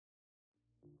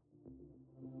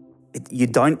you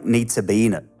don't need to be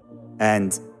in it.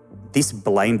 And this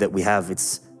blame that we have,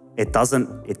 it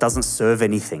doesn't serve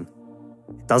anything.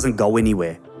 It doesn't go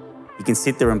anywhere. You can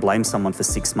sit there and blame someone for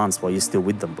 6 months while you're still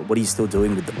with them, but what are you still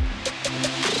doing with them?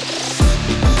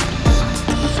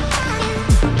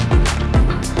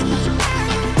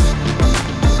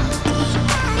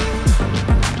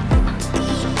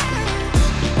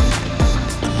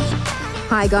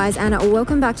 Hi guys, and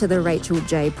welcome back to the Rachel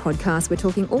J podcast. We're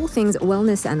talking all things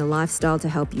wellness and lifestyle to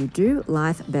help you do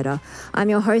life better. I'm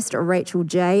your host, Rachel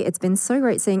J. It's been so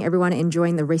great seeing everyone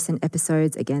enjoying the recent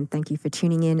episodes. Again, thank you for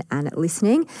tuning in and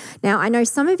listening. Now, I know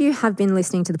some of you have been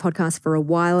listening to the podcast for a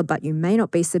while, but you may not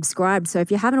be subscribed. So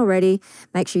if you haven't already,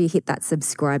 make sure you hit that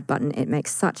subscribe button. It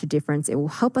makes such a difference. It will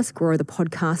help us grow the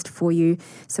podcast for you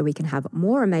so we can have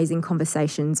more amazing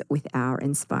conversations with our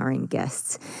inspiring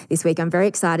guests. This week, I'm very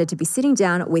excited to be sitting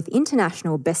down with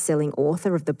international best-selling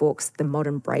author of the books The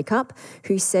Modern Breakup,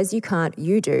 Who Says You Can't,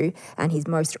 You Do, and his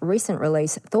most recent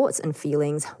release, Thoughts and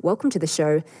Feelings. Welcome to the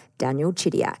show, Daniel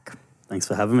Chidiac. Thanks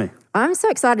for having me. I'm so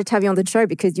excited to have you on the show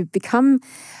because you've become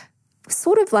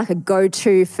sort of like a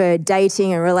go-to for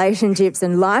dating and relationships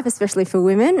and life, especially for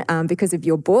women, because of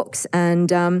your books.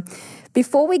 And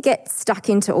before we get stuck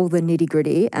into all the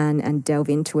nitty-gritty and delve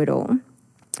into it all,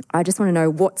 I just want to know,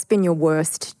 what's been your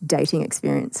worst dating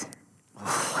experience?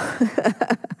 I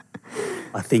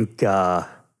think I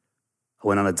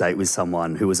went on a date with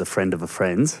someone who was a friend of a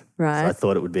friend. Right. So I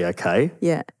thought it would be okay.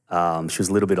 Yeah. She was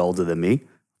a little bit older than me.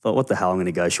 Thought, what the hell, I'm going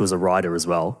to go. She was a writer as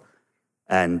well.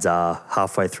 And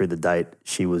halfway through the date,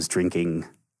 she was drinking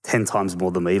 10 times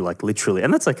more than me, like literally.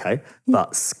 And that's okay.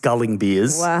 But sculling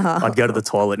beers. Wow. I'd go to the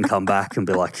toilet and come back and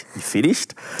be like, you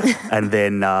finished? And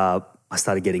then I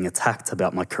started getting attacked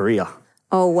about my career.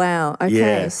 Oh, wow. Okay.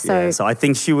 Yeah, so I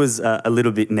think she was a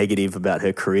little bit negative about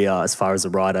her career as far as a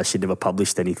writer. She'd never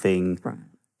published anything. Right.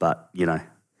 But,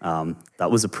 that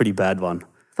was a pretty bad one.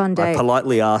 Fun day. I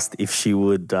politely asked if she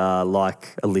would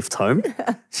like a lift home.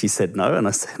 She said no, and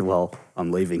I said, well,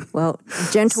 I'm leaving. Well,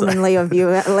 gentlemanly of you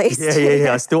at least.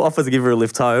 Yeah. I still offered to give her a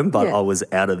lift home, but I was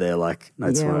out of there like, no,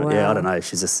 it's wow. Yeah, I don't know.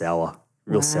 She's just sour,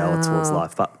 real sour towards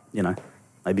life. But,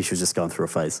 maybe she was just going through a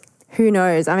phase. Who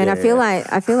knows? I mean, I feel like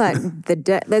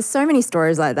there's so many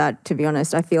stories like that, to be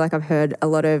honest. I feel like I've heard a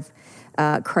lot of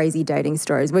crazy dating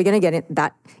stories. We're going to get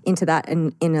into that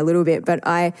in a little bit. But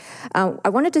I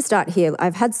wanted to start here.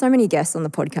 I've had so many guests on the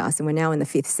podcast and we're now in the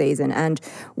 5th season. And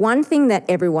one thing that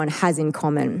everyone has in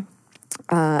common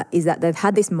is that they've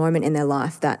had this moment in their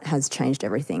life that has changed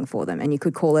everything for them. And you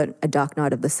could call it a dark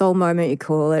night of the soul moment. You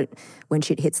call it when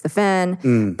shit hits the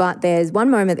fan. But there's one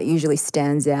moment that usually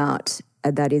stands out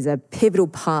that is a pivotal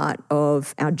part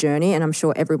of our journey. And I'm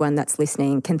sure everyone that's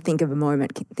listening can think of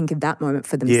that moment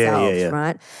for themselves,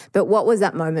 right? But what was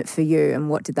that moment for you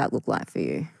and what did that look like for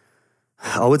you?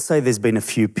 I would say there's been a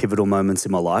few pivotal moments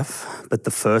in my life, but the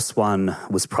first one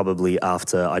was probably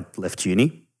after I left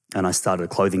uni and I started a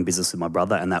clothing business with my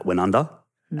brother and that went under.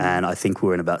 And I think we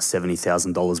were in about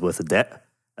 $70,000 worth of debt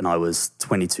and I was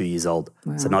 22 years old.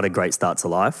 Wow. So not a great start to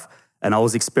life. And I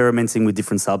was experimenting with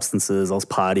different substances. I was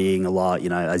partying a lot,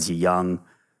 as you're young.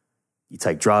 You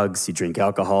take drugs, you drink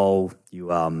alcohol.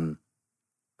 I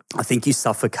think you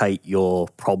suffocate your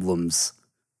problems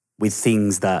with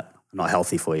things that are not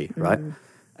healthy for you, right?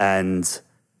 And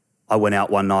I went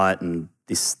out one night and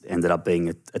this ended up being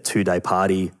a 2-day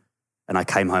party. And I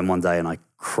came home one day and I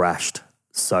crashed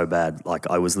so bad. Like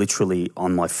I was literally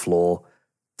on my floor,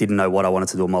 didn't know what I wanted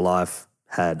to do in my life,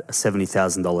 had a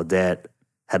 $70,000 debt,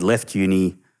 had left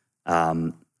uni,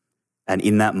 and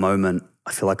in that moment,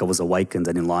 I feel like I was awakened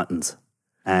and enlightened,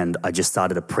 and I just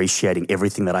started appreciating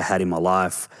everything that I had in my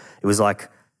life. It was like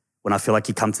when I feel like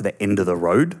you come to the end of the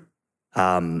road,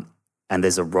 and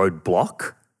there's a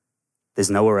roadblock, there's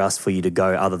nowhere else for you to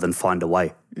go other than find a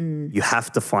way. You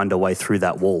have to find a way through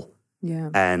that wall. Yeah.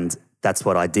 And that's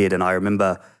what I did, and I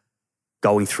remember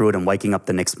going through it and waking up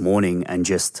the next morning and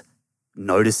just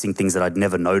noticing things that I'd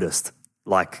never noticed,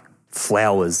 like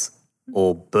flowers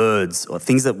or birds or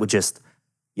things that were just,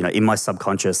 in my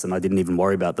subconscious and I didn't even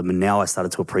worry about them. And now I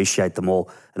started to appreciate them all.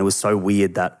 And it was so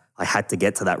weird that I had to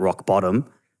get to that rock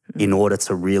bottom in order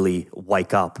to really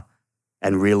wake up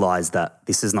and realize that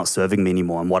this is not serving me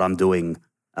anymore and what I'm doing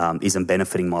isn't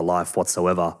benefiting my life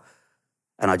whatsoever.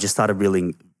 And I just started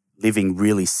really living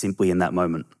really simply in that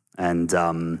moment. And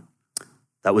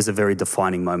that was a very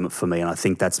defining moment for me. And I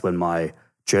think that's when my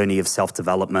journey of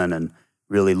self-development and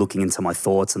really looking into my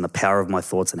thoughts and the power of my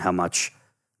thoughts and how much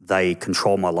they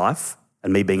control my life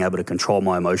and me being able to control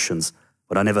my emotions,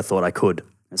 but I never thought I could.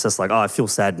 It's just like, I feel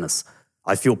sadness.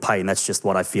 I feel pain. That's just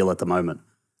what I feel at the moment.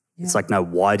 Yeah. It's like, no,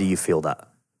 why do you feel that?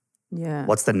 Yeah.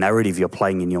 What's the narrative you're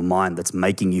playing in your mind that's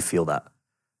making you feel that?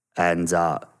 And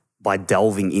by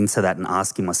delving into that and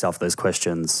asking myself those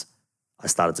questions, I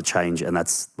started to change, and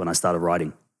that's when I started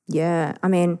writing. Yeah. I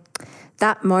mean,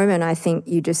 that moment I think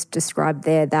you just described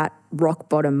there, that rock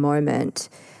bottom moment,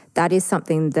 that is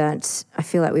something that I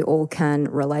feel like we all can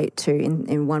relate to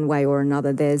in one way or another.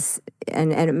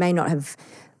 And it may not have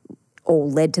all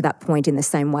led to that point in the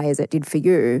same way as it did for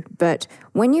you, but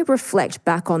when you reflect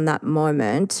back on that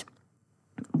moment,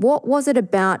 what was it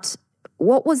about?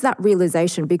 What was that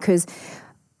realization? Because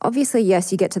obviously,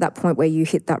 yes, you get to that point where you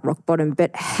hit that rock bottom,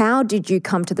 but how did you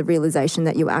come to the realization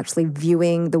that you were actually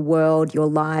viewing the world, your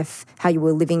life, how you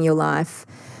were living your life?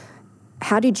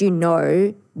 How did you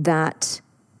know that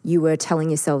you were telling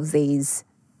yourselves these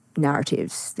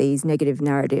narratives, these negative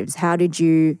narratives? How did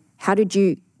you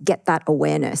get that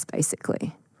awareness,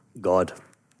 basically? God.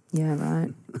 Yeah,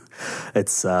 right.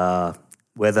 It's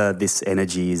whether this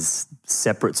energy is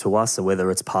separate to us or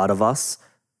whether it's part of us,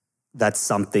 that's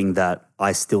something that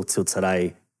I still till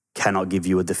today cannot give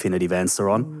you a definitive answer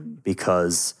on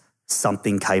because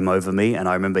something came over me. And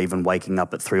I remember even waking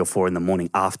up at 3 or 4 in the morning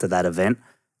after that event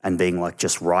and being like,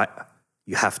 just write.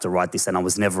 You have to write this. And I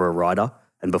was never a writer.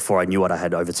 And before I knew it, I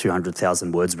had over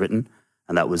 200,000 words written.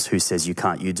 And that was Who Says You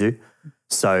Can't, You Do.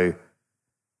 So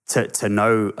to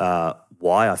know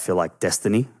why, I feel like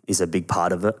destiny is a big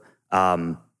part of it.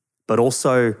 But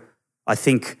also, I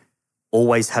think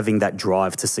always having that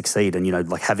drive to succeed and,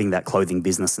 like having that clothing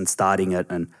business and starting it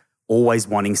and always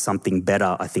wanting something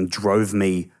better, I think drove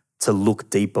me to look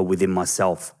deeper within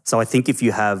myself. So I think if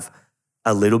you have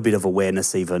a little bit of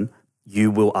awareness even,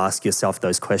 you will ask yourself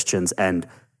those questions, and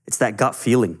it's that gut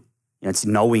feeling. It's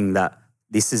knowing that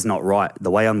this is not right.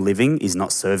 The way I'm living is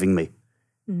not serving me.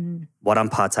 What I'm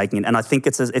partaking in. And I think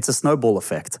it's a snowball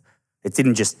effect. I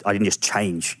didn't just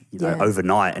change,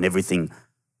 overnight and everything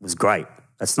was great.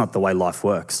 That's not the way life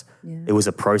works. Yeah. It was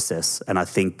a process. And I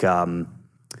think,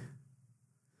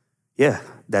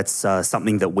 that's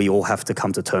something that we all have to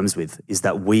come to terms with, is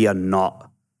that we are not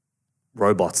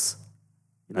robots.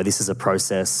 This is a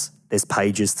process. There's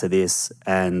pages to this.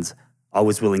 And I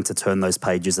was willing to turn those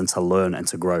pages and to learn and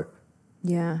to grow.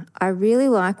 Yeah, I really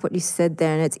like what you said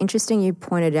there. And it's interesting you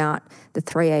pointed out the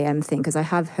 3 a.m. thing, because I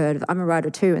have heard of, I'm a writer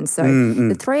too. And so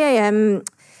the 3 a.m.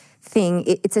 thing,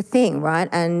 it's a thing, right?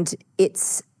 And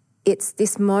it's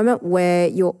this moment where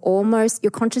your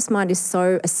conscious mind is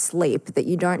so asleep that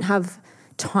you don't have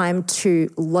time to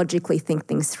logically think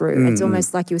things through. It's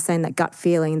almost like you were saying, that gut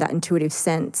feeling, that intuitive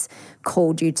sense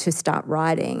called you to start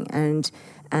writing, and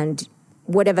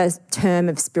whatever term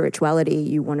of spirituality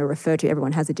you want to refer to,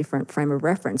 everyone has a different frame of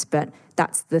reference, but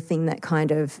that's the thing that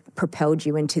kind of propelled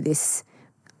you into this,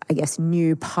 I guess,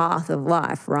 new path of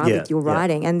life, right, with your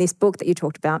writing. And this book that you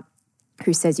talked about,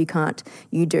 Who Says You Can't,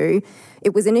 You Do,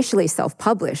 it was initially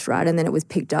self-published, right, and then it was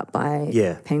picked up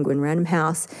by Penguin Random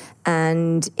House,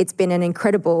 and it's been an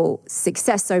incredible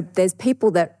success. So there's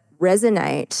people that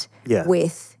resonate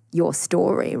with your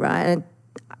story, right, and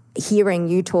hearing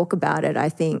you talk about it, I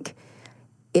think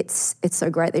it's so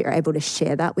great that you're able to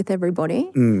share that with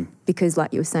everybody because,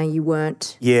 like you were saying, you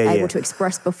weren't able to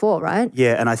express before, right?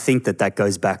 Yeah, and I think that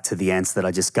goes back to the answer that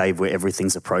I just gave, where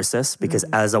everything's a process, because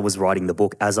as I was writing the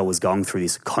book, as I was going through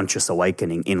this conscious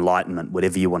awakening, enlightenment,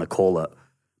 whatever you want to call it,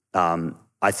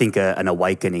 I think an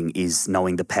awakening is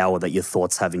knowing the power that your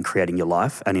thoughts have in creating your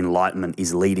life, and enlightenment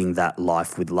is leading that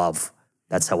life with love.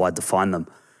 That's how I define them.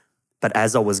 But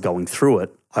as I was going through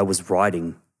it, I was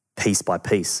writing piece by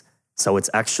piece. So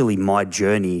it's actually my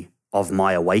journey of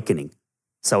my awakening.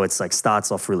 So it's like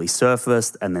starts off really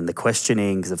surfaced, and then the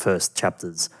questioning, the first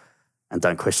chapters, and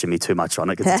don't question me too much on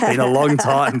it because it's been a long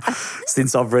time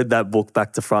since I've read that book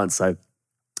back to front. So,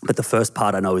 but the first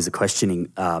part I know is the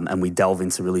questioning, and we delve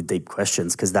into really deep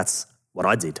questions because that's what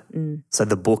I did. So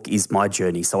the book is my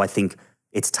journey. So I think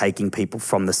it's taking people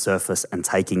from the surface and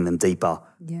taking them deeper.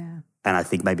 Yeah. And I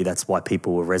think maybe that's why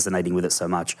people were resonating with it so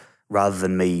much, rather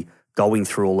than me going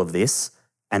through all of this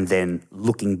and then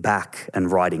looking back and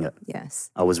writing it.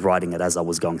 Yes. I was writing it as I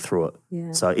was going through it.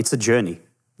 Yeah. So it's a journey.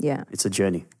 Yeah. It's a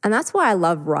journey. And that's why I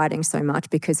love writing so much,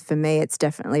 because for me it's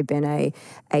definitely been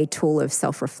a tool of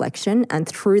self-reflection. And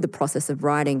through the process of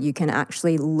writing, you can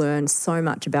actually learn so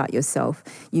much about yourself.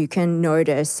 You can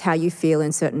notice how you feel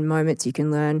in certain moments. You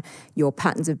can learn your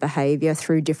patterns of behavior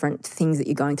through different things that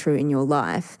you're going through in your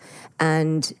life.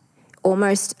 And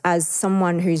almost as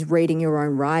someone who's reading your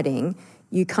own writing,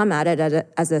 you come at it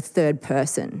as a third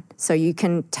person. So you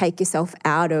can take yourself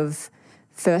out of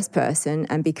first person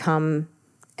and become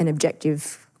an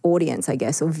objective audience, I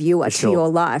guess, or viewer to your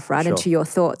life, right, and to your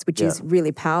thoughts, which is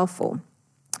really powerful.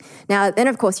 Now, then,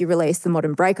 of course, you released The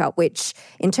Modern Breakup, which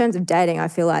in terms of dating, I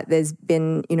feel like there's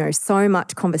been, so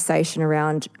much conversation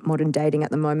around modern dating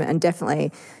at the moment. And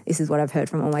definitely this is what I've heard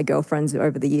from all my girlfriends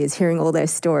over the years, hearing all their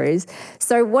stories.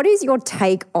 So what is your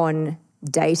take on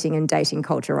dating and dating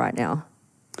culture right now?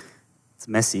 It's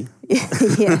messy.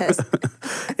 Yes.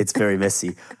 It's very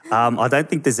messy. I don't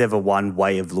think there's ever one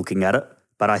way of looking at it,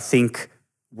 but I think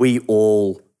we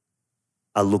all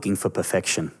are looking for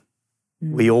perfection.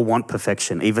 We all want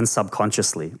perfection, even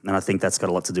subconsciously. And I think that's got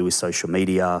a lot to do with social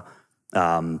media.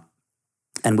 And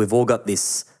we've all got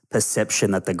this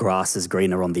perception that the grass is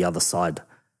greener on the other side.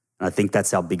 And I think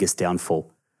that's our biggest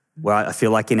downfall. Where I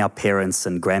feel like in our parents'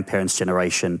 and grandparents'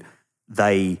 generation,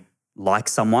 they like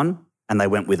someone and they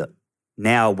went with it.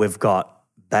 Now we've got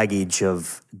baggage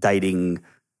of dating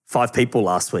 5 people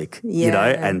last week,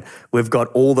 and we've got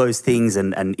all those things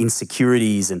and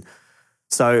insecurities. And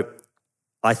so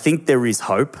I think there is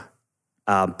hope,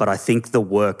 but I think the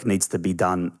work needs to be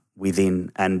done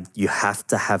within, and you have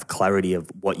to have clarity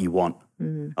of what you want.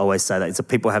 I always say that. So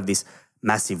people have this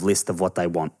massive list of what they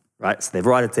want, right? So they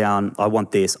write it down. I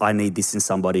want this. I need this in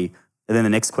somebody. And then the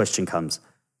next question comes,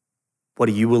 what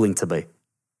are you willing to be?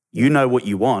 You know what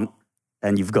you want,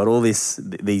 and you've got all this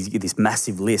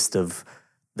massive list of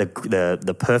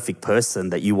the perfect person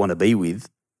that you want to be with,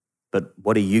 but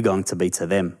what are you going to be to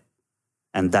them?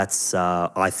 And that's,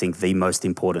 I think, the most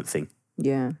important thing.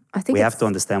 Yeah. I think we have to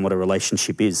understand what a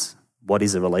relationship is. What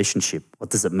is a relationship? What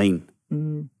does it mean?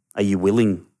 Are you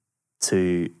willing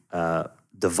to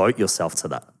devote yourself to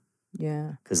that?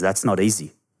 Yeah. Because that's not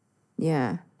easy.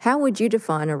 Yeah. How would you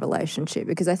define a relationship?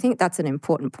 Because I think that's an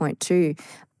important point too.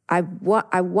 I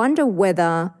wonder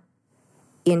whether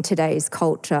in today's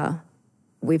culture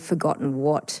we've forgotten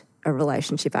what a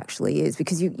relationship actually is,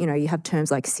 because you have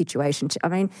terms like situation. I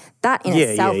mean, that in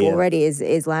itself already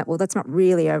is like, well, that's not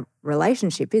really a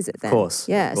relationship, is it then? Of course.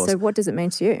 Yeah. Of course. So what does it mean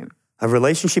to you? A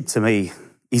relationship to me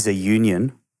is a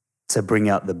union to bring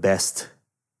out the best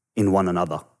in one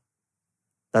another.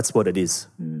 That's what it is.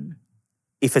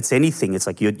 If it's anything, it's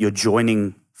like you're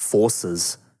joining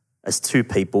forces as 2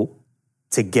 people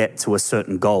to get to a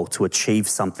certain goal, to achieve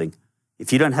something.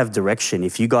 If you don't have direction,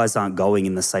 if you guys aren't going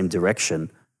in the same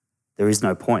direction, there is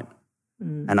no point.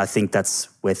 And I think that's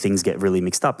where things get really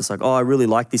mixed up. It's like, oh, I really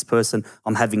like this person.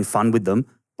 I'm having fun with them.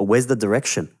 But where's the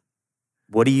direction?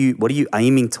 What are you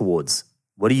aiming towards?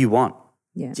 What do you want?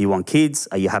 Yeah. Do you want kids?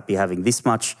 Are you happy having this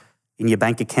much in your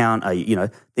bank account?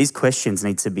 These questions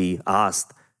need to be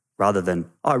asked rather than,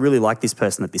 oh, I really like this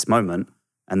person at this moment,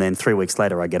 and then 3 weeks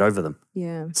later I get over them.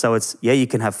 Yeah. So it's, you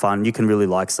can have fun. You can really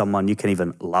like someone. You can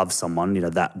even love someone.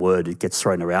 That word, it gets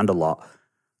thrown around a lot.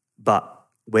 But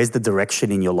where's the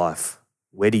direction in your life?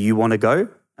 Where do you want to go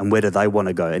and where do they want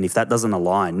to go? And if that doesn't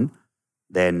align,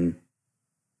 then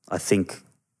I think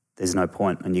there's no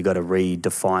point, and you got to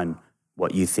redefine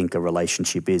what you think a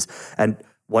relationship is. And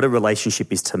what a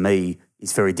relationship is to me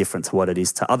is very different to what it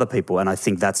is to other people. And I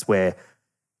think that's where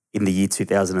in the year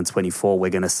 2024, we're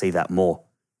going to see that more.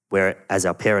 Where as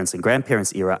our parents and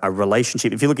grandparents era, a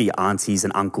relationship, if you look at your aunties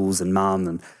and uncles and mum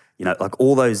and, like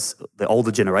all those, the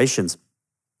older generations,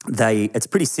 it's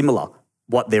pretty similar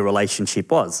what their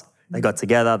relationship was. They got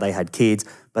together, they had kids,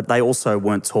 but they also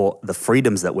weren't taught the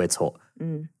freedoms that we're taught.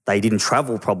 They didn't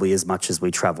travel probably as much as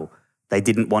we travel. They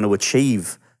didn't want to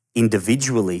achieve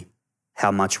individually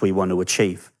how much we want to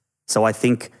achieve. So I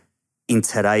think in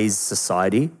today's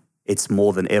society, it's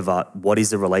more than ever, what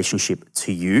is a relationship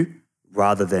to you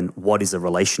rather than what is a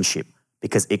relationship,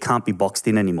 because it can't be boxed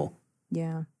in anymore.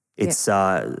 Yeah. It's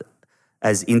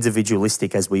as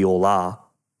individualistic as we all are,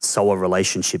 so are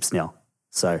relationships now.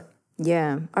 So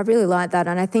yeah, I really like that.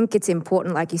 And I think it's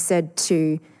important, like you said,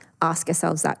 to ask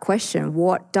ourselves that question.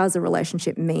 What does a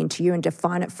relationship mean to you, and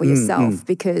define it for yourself?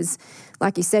 Because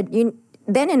like you said,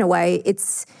 then in a way,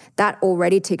 it's that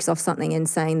already ticks off something in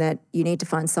saying that you need to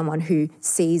find someone who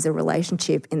sees a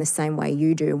relationship in the same way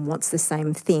you do and wants the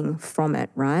same thing from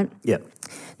it, right? Yeah.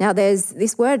 Now, there's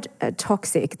this word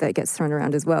toxic that gets thrown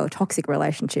around as well, toxic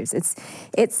relationships.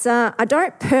 It's I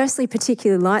don't personally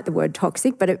particularly like the word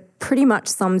toxic, but it pretty much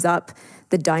sums up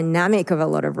the dynamic of a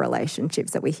lot of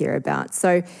relationships that we hear about.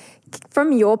 So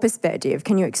from your perspective,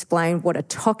 can you explain what a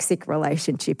toxic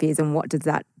relationship is and what does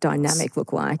that dynamic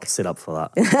look like? Sit up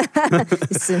for that.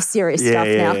 This is some serious stuff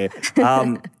now.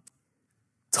 Yeah.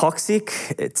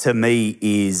 Toxic to me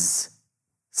is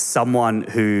someone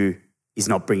who is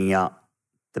not bringing out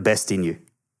the best in you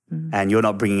and you're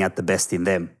not bringing out the best in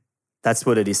them. That's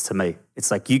what it is to me.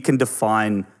 It's like you can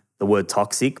define the word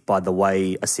toxic by the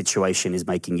way a situation is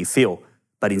making you feel.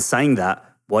 But in saying that,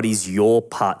 what is your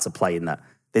part to play in that?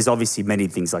 There's obviously many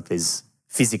things, like there's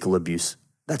physical abuse.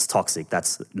 that's toxic.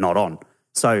 That's not on.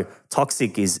 So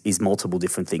toxic is multiple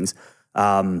different things.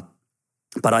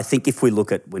 But I think if we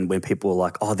look at when people are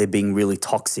like, oh, they're being really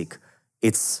toxic,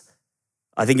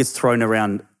 I think it's thrown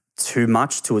around too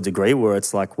much to a degree where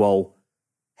it's like, well,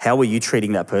 how are you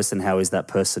treating that person? How is that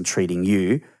person treating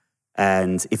you?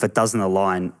 And if it doesn't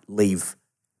align, leave.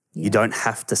 Yeah. You don't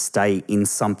have to stay in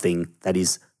something that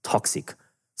is toxic.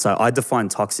 So I define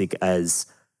toxic as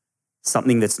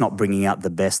something that's not bringing out the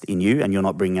best in you and you're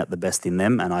not bringing out the best in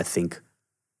them. And I think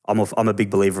I'm a big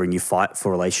believer in you fight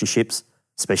for relationships,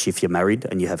 especially if you're married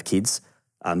and you have kids.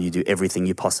 You do everything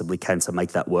you possibly can to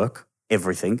make that work,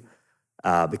 everything,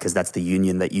 because that's the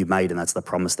union that you made and that's the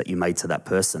promise that you made to that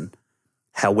person.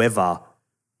 However,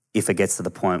 if it gets to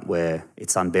the point where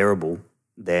it's unbearable,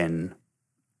 then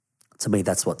to me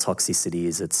that's what toxicity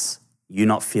is. It's you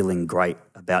not feeling great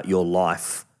about your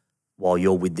life while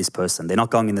you're with this person. They're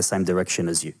not going in the same direction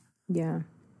as you. Yeah.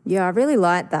 Yeah, I really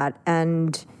like that.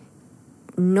 And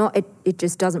it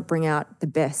just doesn't bring out the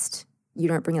best. You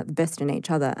don't bring out the best in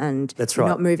each other and that's you're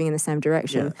right. not moving in the same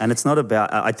direction. Yeah. And it's not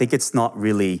about, I think it's not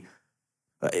really,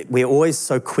 we're always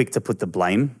so quick to put the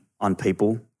blame on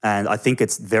people. And I think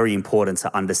it's very important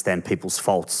to understand people's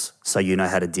faults so you know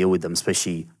how to deal with them,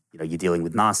 especially, you're dealing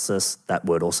with narcissists. That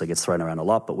word also gets thrown around a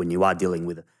lot. But when you are dealing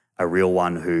with a real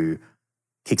one who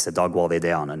kicks a dog while they're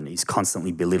down and is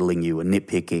constantly belittling you and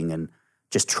nitpicking and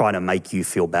just trying to make you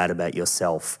feel bad about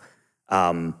yourself.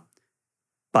 But,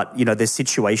 there's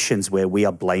situations where we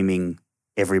are blaming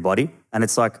everybody and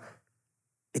it's like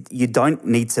you don't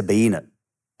need to be in it.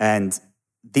 And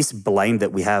this blame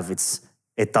that we have,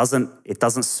 it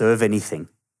doesn't serve anything.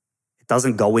 It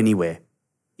doesn't go anywhere.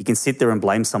 You can sit there and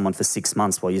blame someone for 6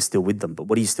 months while you're still with them, but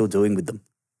what are you still doing with them?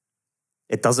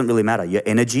 It doesn't really matter. Your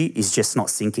energy is just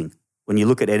not sinking. When you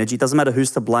look at energy, it doesn't matter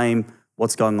who's to blame,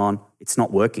 what's going on, it's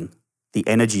not working. The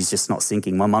energy is just not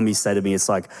sinking. My mum used to say to me, it's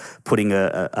like putting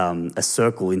a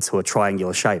circle into a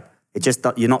triangular shape.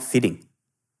 You're not fitting.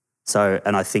 So,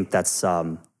 and I think that's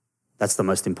the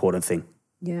most important thing.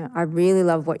 Yeah, I really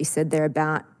love what you said there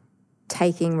about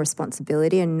taking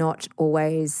responsibility and not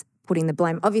always putting the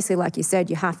blame. Obviously, like you said,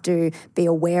 you have to be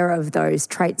aware of those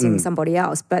traits in somebody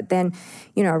else. But then,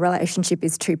 a relationship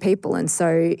is two people. And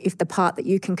so if the part that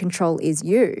you can control is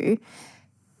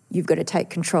you've got to take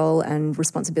control and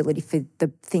responsibility for the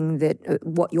thing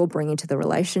what you're bringing to the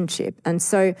relationship. And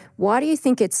so why do you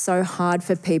think it's so hard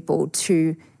for people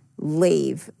to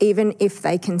leave, even if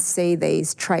they can see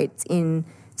these traits in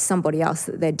somebody else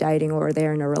that they're dating or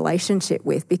they're in a relationship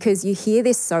with? Because you hear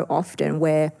this so often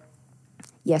where,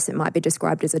 yes, it might be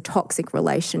described as a toxic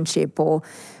relationship or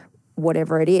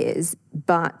whatever it is,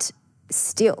 but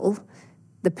still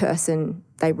the person,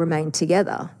 they remain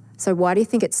together. So why do you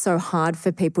think it's so hard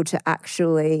for people to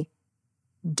actually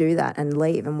do that and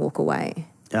leave and walk away?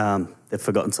 They've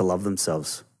forgotten to love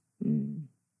themselves.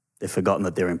 They've forgotten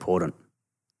that they're important.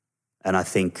 And I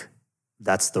think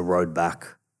that's the road back,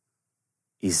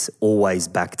 is always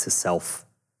back to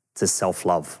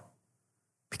self-love.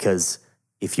 Because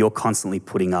if you're constantly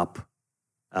putting up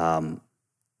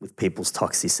with people's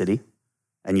toxicity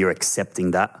and you're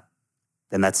accepting that,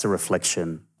 then that's a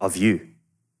reflection of you.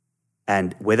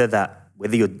 And whether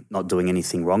you're not doing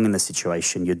anything wrong in the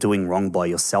situation, you're doing wrong by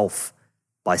yourself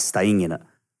by staying in it.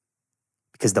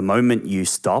 Because the moment you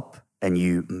stop and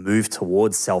you move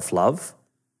towards self-love,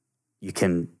 you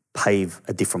can pave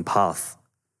a different path.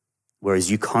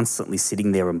 Whereas you constantly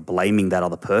sitting there and blaming that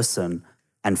other person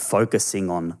and focusing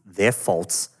on their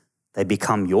faults, they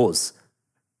become yours.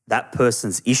 That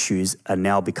person's issues are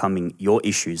now becoming your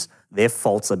issues. Their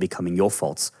faults are becoming your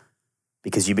faults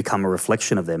because you become a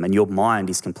reflection of them and your mind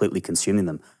is completely consuming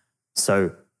them.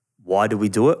 So why do we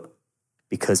do it?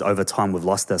 Because over time we've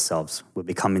lost ourselves. We've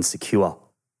become insecure.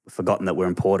 We've forgotten that we're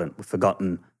important. We've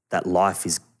forgotten that life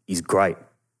is great.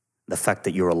 The fact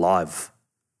that you're alive,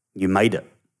 you made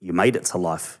it. You made it to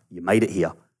life. You made it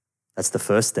here. That's the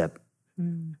first step.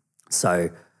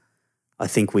 So I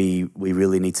think we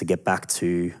really need to get back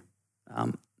to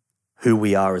who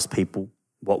we are as people,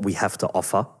 what we have to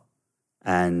offer,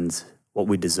 and what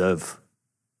we deserve.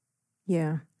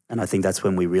 Yeah. And I think that's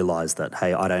when we realize that,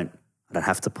 hey, I don't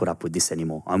have to put up with this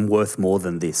anymore. I'm worth more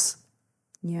than this.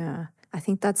 Yeah. I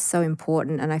think that's so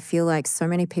important. And I feel like so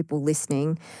many people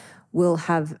listening will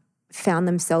have found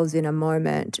themselves in a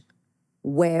moment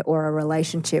or a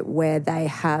relationship where they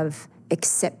have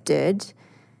accepted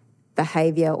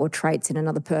behavior or traits in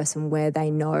another person where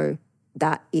they know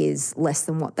that is less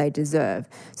than what they deserve.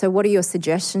 So what are your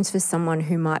suggestions for someone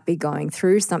who might be going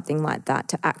through something like that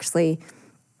to actually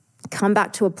come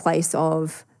back to a place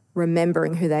of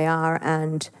remembering who they are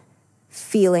and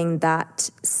feeling that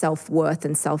self-worth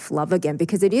and self-love again?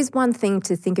 Because it is one thing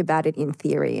to think about it in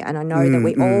theory, and I know that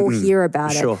we all hear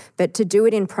about it, but to do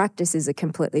it in practice is a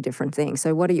completely different thing.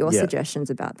 So what are your suggestions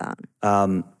about that?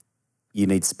 You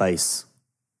need space.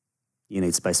 You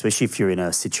need space, especially if you're in a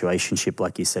situationship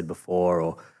like you said before,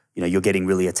 or you're getting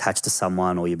really attached to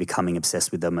someone or you're becoming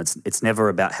obsessed with them. It's never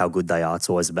about how good they are. It's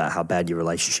always about how bad your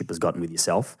relationship has gotten with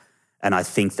yourself. And I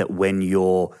think that when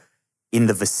you're in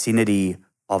the vicinity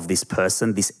of this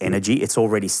person, this energy, it's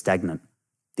already stagnant.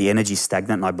 The energy's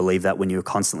stagnant, and I believe that when you're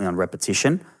constantly on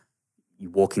repetition,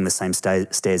 you're walking the same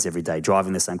stairs every day,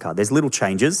 driving the same car. There's little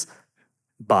changes,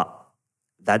 but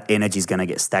that energy is going to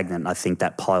get stagnant. And I think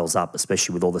that piles up,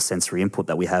 especially with all the sensory input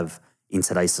that we have in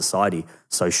today's society,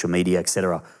 social media,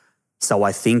 etc. So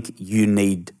I think you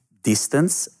need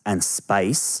distance and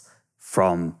space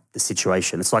from the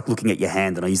situation. It's like looking at your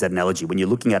hand, and I use that analogy. When you're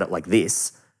looking at it like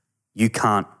this, you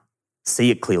can't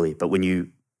see it clearly, but when you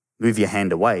move your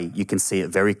hand away, you can see it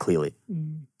very clearly.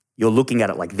 You're looking at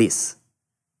it like this,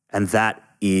 and that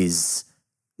is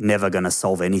never going to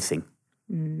solve anything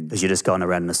because you're just going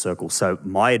around in a circle. So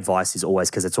my advice is always,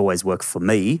 because it's always worked for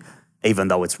me, even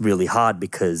though it's really hard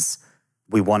because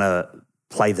we want to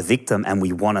play the victim and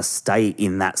we want to stay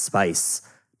in that space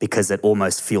because it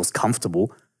almost feels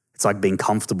comfortable. It's like being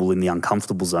comfortable in the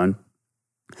uncomfortable zone.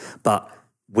 But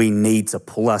we need to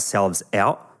pull ourselves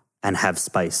out and have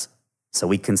space so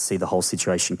we can see the whole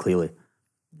situation clearly.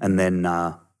 And then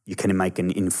you can make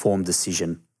an informed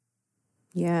decision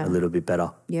a little bit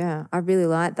better. Yeah, I really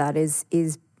like that is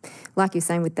like you're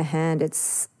saying with the hand,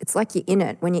 it's like you're in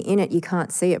it. When you're in it, you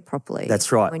can't see it properly.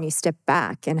 That's right. When you step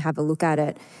back and have a look at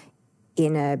it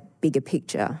in a bigger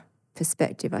picture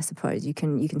perspective, I suppose, you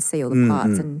can see all the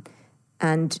parts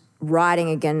and writing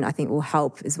again, I think will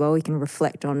help as well. You can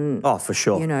reflect on, for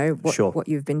sure. What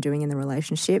you've been doing in the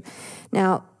relationship.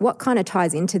 Now, what kind of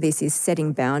ties into this is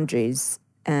setting boundaries.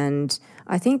 And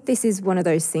I think this is one of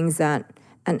those things that,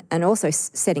 and also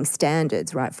setting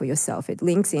standards, right, for yourself. It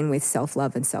links in with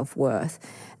self-love and self-worth.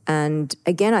 And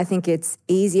again, I think it's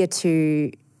easier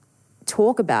to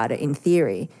talk about it in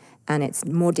theory, and it's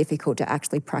more difficult to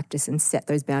actually practice and set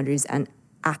those boundaries and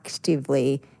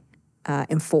actively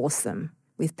enforce them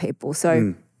with people.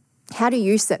 So how do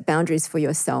you set boundaries for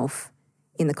yourself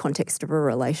in the context of a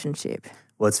relationship?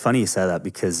 Well, it's funny you say that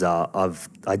because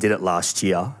I did it last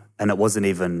year, and it wasn't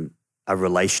even a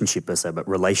relationship per se, but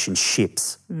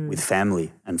relationships with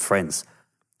family and friends.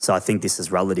 So I think this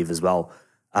is relative as well.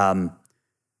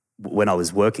 When I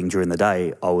was working during the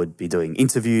day, I would be doing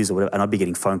interviews or whatever, and I'd be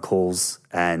getting phone calls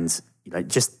and,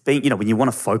 just being, when you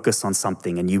want to focus on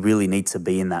something and you really need to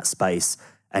be in that space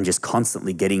and just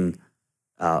constantly getting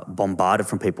bombarded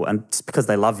from people, and just because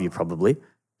they love you probably,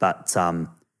 but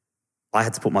I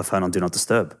had to put my phone on Do Not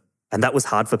Disturb. And that was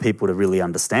hard for people to really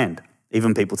understand.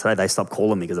 Even people today, they stop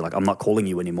calling me because they're like, I'm not calling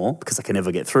you anymore because I can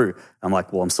never get through. I'm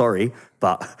like, well, I'm sorry,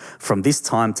 but from this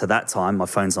time to that time, my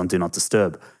phone's on Do Not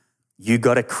Disturb. You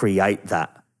got to create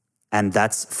that. And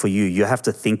that's for you. You have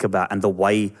to think about, and the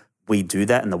way we do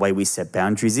that and the way we set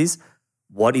boundaries is,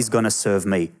 what is going to serve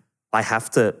me?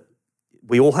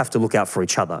 We all have to look out for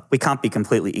each other. We can't be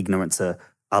completely ignorant to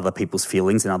other people's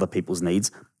feelings and other people's needs.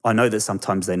 I know that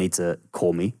sometimes they need to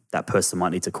call me. That person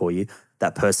might need to call you.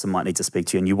 That person might need to speak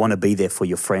to you, and you want to be there for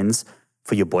your friends,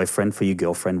 for your boyfriend, for your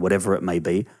girlfriend, whatever it may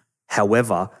be.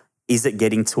 However, is it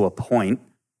getting to a point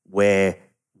where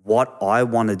what I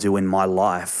want to do in my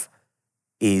life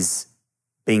is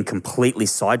being completely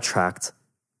sidetracked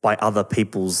by other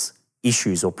people's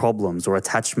issues or problems or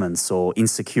attachments or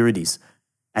insecurities?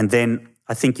 And then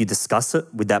I think you discuss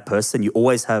it with that person. You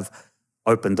always have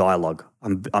open dialogue.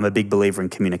 I'm a big believer in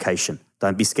communication.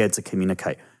 Don't be scared to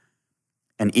communicate.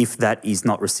 And if that is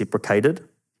not reciprocated,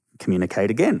 communicate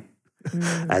again,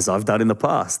 as I've done in the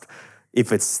past.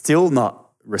 If it's still not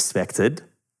respected,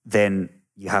 then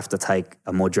you have to take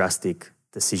a more drastic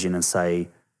decision and say,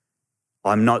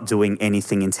 I'm not doing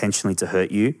anything intentionally to hurt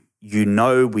you. You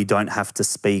know we don't have to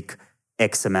speak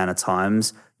X amount of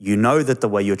times. You know that the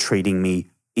way you're treating me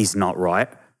is not right.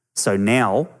 So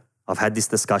now I've had this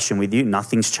discussion with you.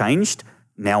 Nothing's changed.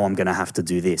 Now I'm going to have to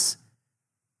do this.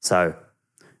 So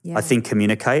I think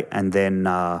communicate, and then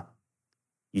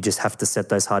you just have to set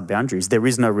those hard boundaries. There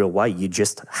is no real way. You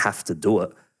just have to do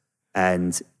it,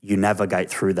 and you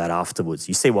navigate through that afterwards.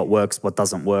 You see what works, what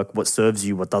doesn't work, what serves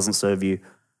you, what doesn't serve you.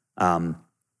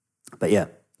 But yeah.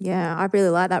 Yeah, I really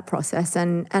like that process.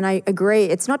 And I agree.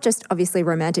 It's not just obviously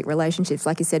romantic relationships.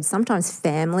 Like you said, sometimes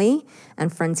family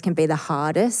and friends can be the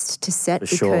hardest to set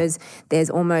because there's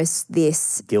almost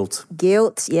this guilt,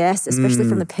 yes, especially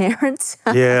from the parents.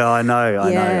 Yeah, I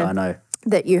know.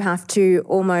 That you have to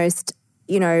almost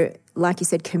like you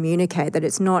said, communicate, that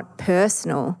it's not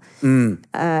personal. And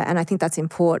I think that's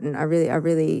important. I really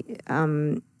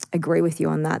agree with you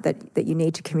on that you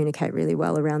need to communicate really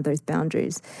well around those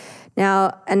boundaries.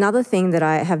 Now, another thing that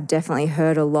I have definitely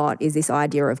heard a lot is this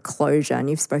idea of closure, and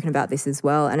you've spoken about this as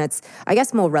well. And it's, I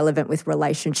guess, more relevant with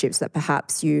relationships that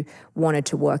perhaps you wanted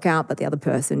to work out, but the other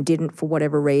person didn't for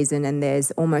whatever reason. And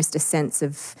there's almost a sense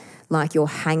of like you're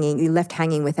left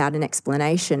hanging without an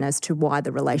explanation as to why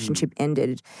the relationship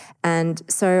ended. And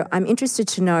so I'm interested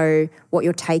to know what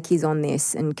your take is on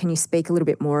this, and can you speak a little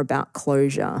bit more about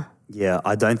closure? Yeah,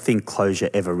 I don't think closure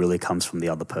ever really comes from the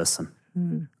other person.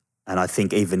 And I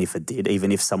think even if it did,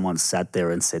 even if someone sat there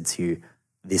and said to you,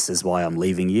 this is why I'm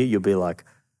leaving you, you'll be like,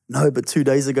 no, but 2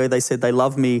 days ago they said they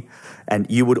love me. And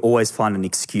you would always find an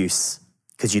excuse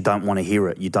because you don't want to hear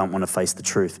it. You don't want to face the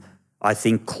truth. I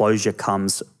think closure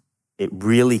it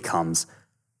really comes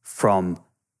from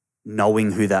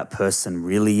knowing who that person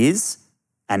really is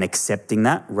and accepting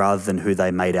that rather than who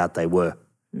they made out they were.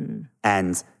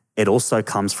 And it also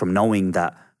comes from knowing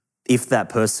that if that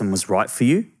person was right for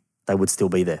you, they would still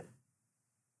be there.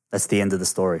 That's the end of the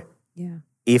story. Yeah.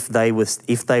 If they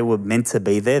were meant to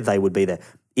be there, they would be there.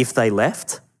 If they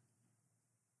left,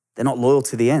 they're not loyal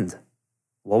to the end.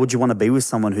 Why would you want to be with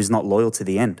someone who's not loyal to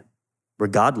the end,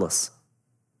 regardless?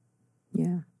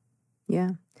 Yeah.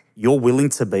 Yeah. You're willing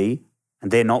to be,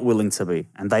 and they're not willing to be,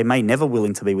 and they may never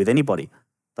willing to be with anybody.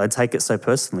 Don't take it so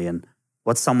personally. And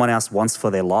what someone else wants for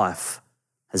their life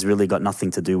has really got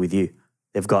nothing to do with you.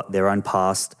 They've got their own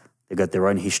past, they've got their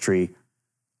own history,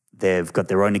 they've got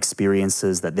their own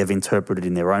experiences that they've interpreted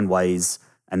in their own ways,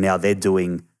 and now they're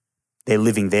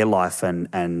living their life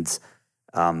and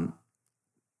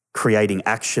creating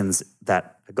actions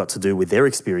that have got to do with their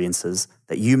experiences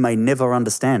that you may never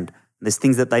understand. There's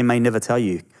things that they may never tell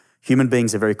you. Human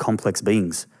beings are very complex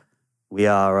beings. We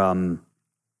have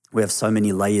so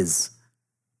many layers,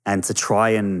 and to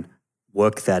try and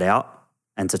work that out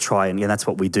and to try and, that's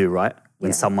what we do, right?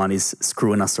 When someone is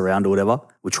screwing us around or whatever,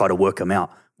 we try to work them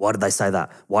out. Why did they say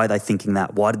that? Why are they thinking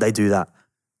that? Why did they do that?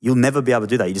 You'll never be able to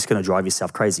do that. You're just going to drive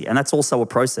yourself crazy. And that's also a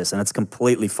process, and it's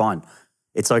completely fine.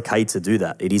 It's okay to do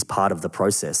that. It is part of the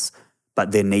process.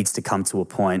 But there needs to come to a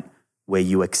point where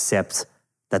you accept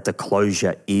that the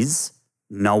closure is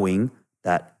knowing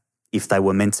that if they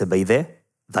were meant to be there,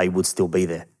 they would still be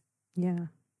there. Yeah.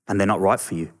 And they're not right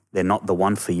for you. They're not the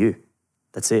one for you.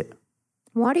 That's it.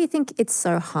 Why do you think it's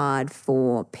so hard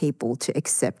for people to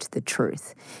accept the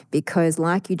truth? Because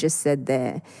like you just said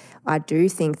there, I do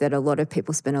think that a lot of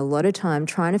people spend a lot of time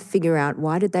trying to figure out,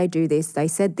 why did they do this? They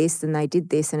said this and they did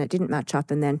this and it didn't match up,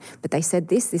 but they said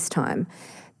this time.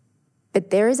 But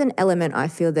there is an element, I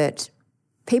feel, that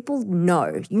people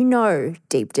know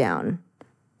deep down,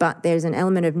 but there's an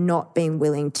element of not being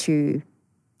willing to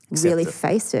really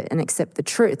face it and accept the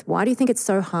truth. Why do you think it's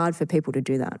so hard for people to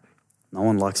do that? No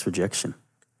one likes rejection.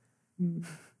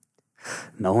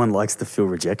 No one likes to feel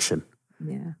rejection.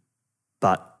 Yeah.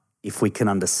 But if we can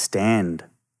understand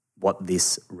what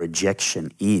this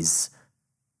rejection is,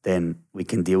 then we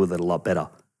can deal with it a lot better.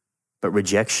 But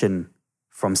rejection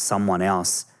from someone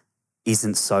else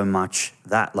isn't so much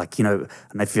that. Like, I don't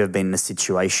know if you've ever been in a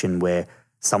situation where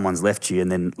someone's left you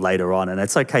and then later on, and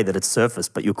it's okay that it's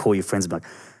surfaced, but you'll call your friends and be like,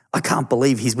 I can't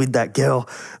believe he's with that girl.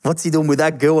 What's he doing with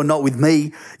that girl and not with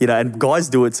me? And guys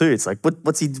do it too. It's like,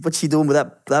 what's she doing with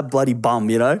that bloody bum,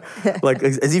 Like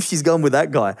as if she's going with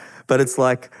that guy. But it's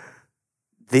like,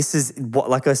 this is what,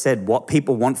 like I said, what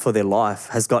people want for their life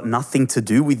has got nothing to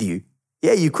do with you.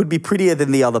 Yeah, you could be prettier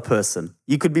than the other person.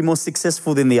 You could be more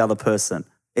successful than the other person.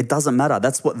 It doesn't matter.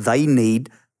 That's what they need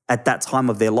at that time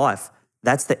of their life.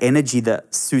 That's the energy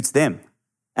that suits them.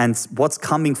 And what's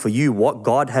coming for you, what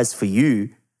God has for you,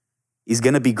 is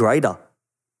going to be greater.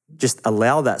 Just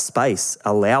allow that space.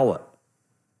 Allow it.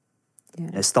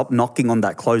 Yeah. Stop knocking on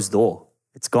that closed door.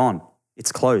 It's gone.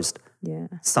 It's closed. Yeah.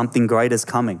 Something greater is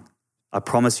coming. I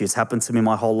promise you, it's happened to me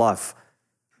my whole life.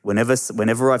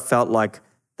 Whenever I felt like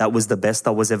that was the best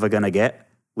I was ever going to get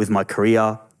with my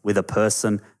career, with a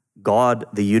person, God,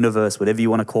 the universe, whatever you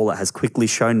want to call it, has quickly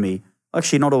shown me,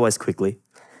 actually not always quickly,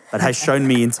 but has shown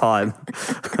me in time.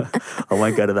 I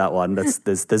won't go to that one.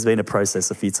 There's been a process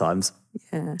a few times.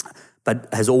 Yeah. But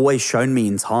has always shown me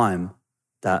in time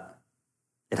that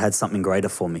it had something greater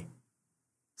for me.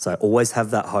 So always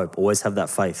have that hope, always have that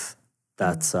faith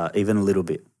that even a little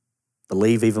bit.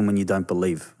 Believe even when you don't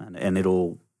believe, and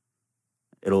it'll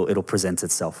present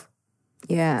itself.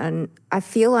 Yeah, and I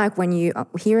feel like when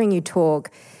hearing you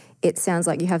talk, it sounds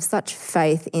like you have such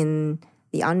faith in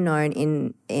the unknown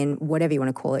in whatever you want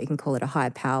to call it. You can call it a higher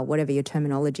power, whatever your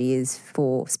terminology is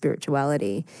for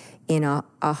spirituality, in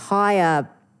a higher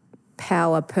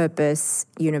power, purpose,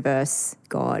 universe,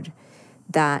 God,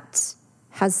 that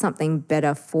has something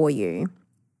better for you,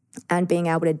 and being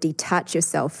able to detach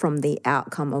yourself from the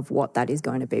outcome of what that is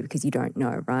going to be, because you don't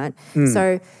know, right?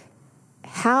 So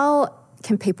how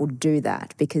can people do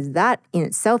that? Because that in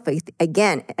itself,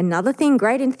 again, another thing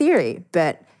great in theory,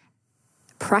 but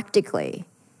practically,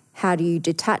 how do you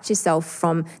detach yourself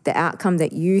from the outcome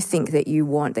that you think that you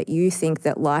want, that you think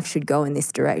that life should go in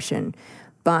this direction,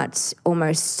 but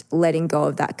almost letting go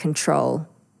of that control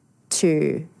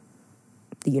to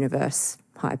the universe,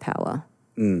 high power,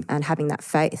 and having that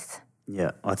faith?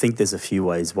 Yeah, I think there's a few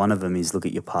ways. One of them is look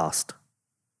at your past.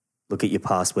 Look at your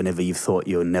past whenever you thought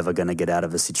you were never going to get out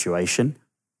of a situation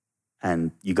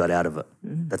and you got out of it.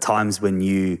 The times when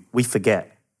we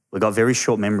forget. We've got very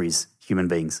short memories, human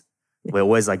beings. We're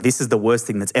always like, this is the worst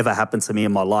thing that's ever happened to me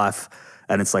in my life.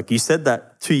 And it's like, you said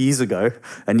that 2 years ago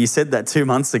and you said that 2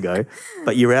 months ago,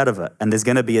 but you're out of it. And there's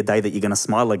going to be a day that you're going to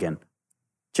smile again.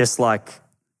 Just like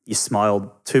you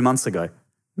smiled 2 months ago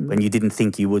when you didn't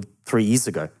think you would 3 years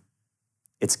ago.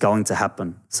 It's going to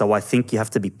happen. So I think you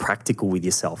have to be practical with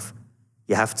yourself.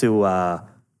 You have to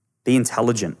be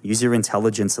intelligent. Use your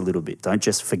intelligence a little bit. Don't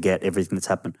just forget everything that's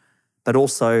happened. But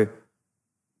also,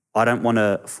 I don't want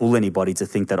to fool anybody to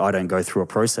think that I don't go through a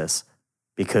process,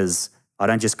 because I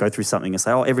don't just go through something and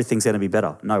say, oh, everything's going to be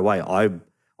better. No way.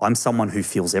 I'm someone who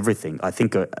feels everything. I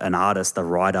think an artist, a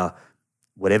writer,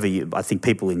 whatever I think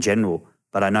people in general,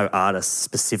 but I know artists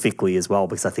specifically as well,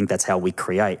 because I think that's how we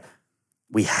create.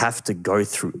 We have to go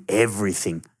through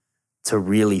everything to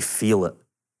really feel it.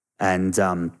 And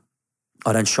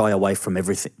I don't shy away from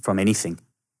anything.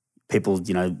 People,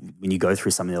 when you go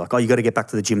through something, they're like, oh, you got to get back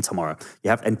to the gym tomorrow.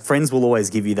 And friends will always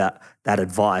give you that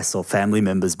advice, or family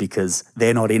members, because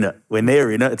they're not in it. When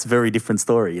they're in it, it's a very different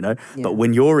story, Yeah. But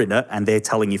when you're in it and they're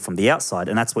telling you from the outside,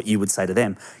 and that's what you would say to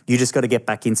them, you just got to get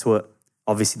back into it.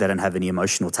 Obviously, they don't have any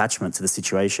emotional attachment to the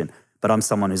situation. But I'm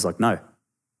someone who's like, no, I'm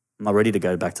not ready to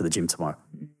go back to the gym tomorrow.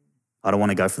 I don't want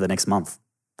to go for the next month.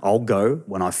 I'll go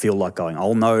when I feel like going.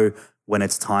 I'll know when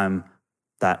it's time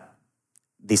that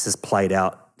this has played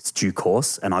out its due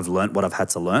course and I've learned what I've had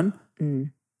to learn,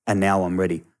 and now I'm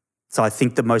ready. So I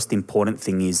think the most important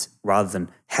thing is, rather than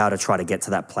how to try to get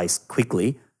to that place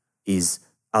quickly, is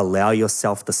allow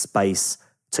yourself the space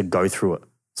to go through it.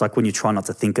 It's like when you try not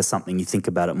to think of something, you think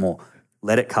about it more.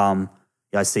 Let it come.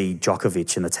 I see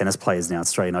Djokovic and the tennis players now,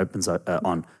 Australian Open's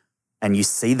on, and you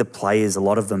see the players, a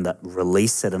lot of them that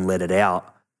release it and let it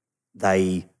out,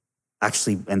 they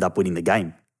actually end up winning the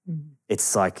game.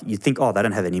 It's like you think, oh, they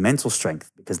don't have any mental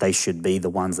strength, because they should be the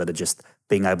ones that are just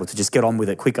being able to just get on with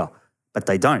it quicker. But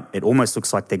they don't. It almost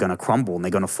looks like they're going to crumble and they're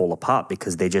going to fall apart,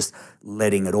 because they're just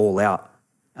letting it all out,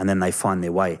 and then they find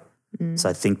their way. So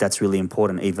I think that's really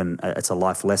important. Even it's a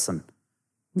life lesson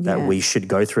that we should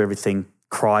go through everything.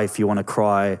 Cry if you want to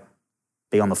cry.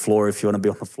 Be on the floor if you want to be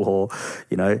on the floor.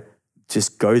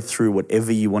 Just go through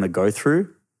whatever you want to go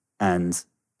through, and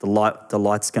the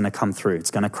light's going to come through.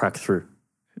 It's going to crack through.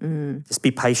 Just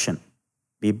be patient.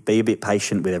 Be a bit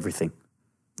patient with everything.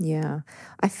 Yeah.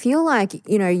 I feel like,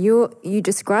 you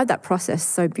described that process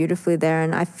so beautifully there,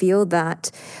 and I feel that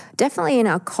definitely in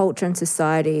our culture and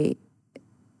society,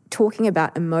 talking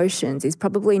about emotions is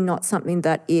probably not something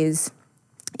that it's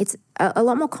a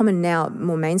lot more common now,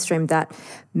 more mainstream, that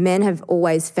men have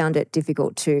always found it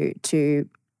difficult to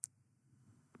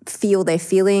feel their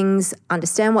feelings,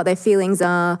 understand what their feelings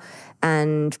are,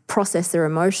 and process their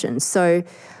emotions. So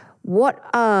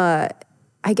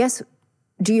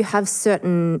do you have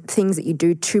certain things that you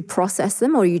do to process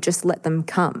them, or you just let them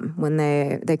come when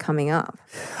they're coming up?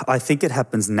 I think it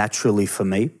happens naturally for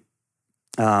me.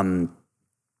 That's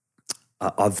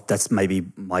maybe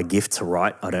my gift to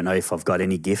write. I don't know if I've got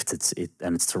any gift.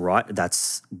 It's to write.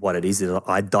 That's what it is.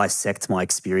 I dissect my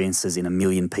experiences in a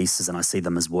million pieces, and I see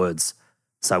them as words.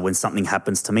 So when something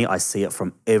happens to me, I see it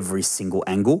from every single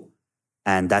angle,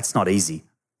 and that's not easy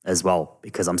as well,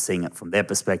 because I'm seeing it from their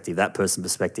perspective, that person's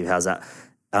perspective. How's that?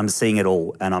 I'm seeing it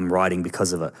all, and I'm writing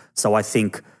because of it. So I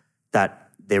think that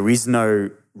there is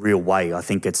no real way. I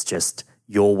think it's just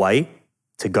your way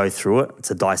to go through it,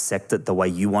 to dissect it the way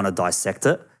you want to dissect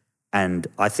it. And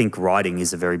I think writing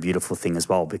is a very beautiful thing as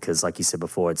well, because like you said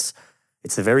before, it's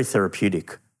a very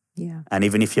therapeutic. Yeah. And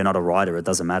even if you're not a writer, it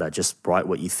doesn't matter. Just write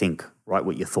what you think, write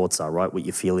what your thoughts are, write what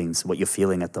your feelings, what you're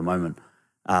feeling at the moment.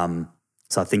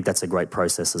 So I think that's a great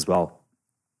process as well.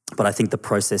 But I think the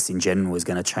process in general is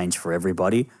going to change for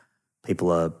everybody.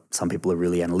 Some people are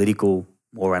really analytical,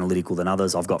 more analytical than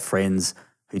others. I've got friends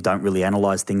who don't really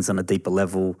analyze things on a deeper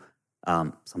level.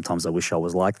 Sometimes I wish I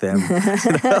was like them.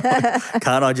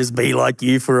 Can't I just be like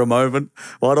you for a moment?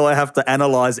 Why do I have to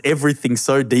analyze everything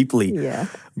so deeply? Yeah.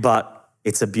 But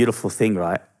it's a beautiful thing,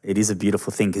 right? It is a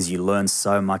beautiful thing because you learn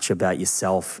so much about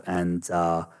yourself, and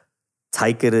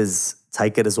take it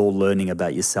as all learning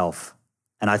about yourself.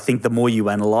 And I think the more you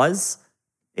analyze,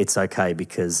 it's okay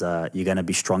because you're going to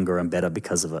be stronger and better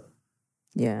because of it.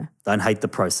 Yeah. Don't hate the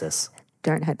process.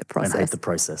 Don't hate the process. Don't hate the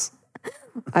process.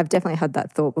 I've definitely had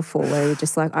that thought before where you're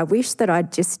just like, I wish that I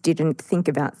just didn't think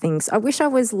about things. I wish I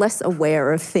was less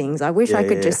aware of things. I wish I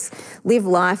could just live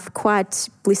life quite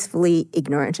blissfully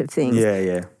ignorant of things.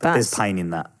 Yeah. But there's pain in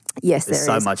that. Yes, there's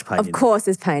there is. so much pain. Of course,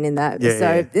 there's pain in that.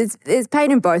 There's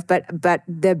pain in both, but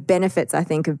the benefits, I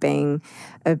think, of being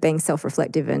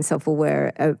self-reflective and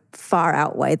self-aware far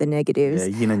outweigh the negatives.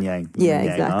 Yeah, yin and yang. Yeah,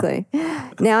 exactly.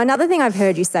 Huh? Now, another thing I've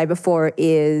heard you say before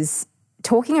is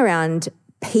talking around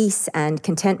peace and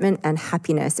contentment and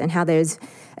happiness, and how there's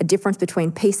a difference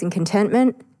between peace and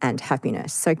contentment and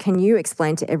happiness. So, can you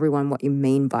explain to everyone what you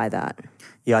mean by that?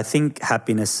 Yeah, I think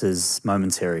happiness is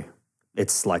momentary.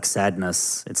 It's like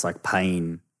sadness, it's like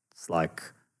pain, it's like,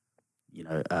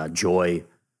 joy.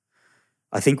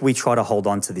 I think we try to hold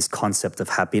on to this concept of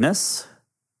happiness,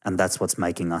 and that's what's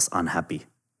making us unhappy.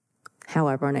 How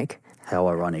ironic.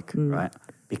 Right?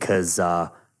 Because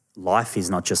life is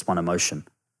not just one emotion.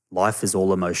 Life is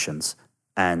all emotions,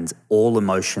 and all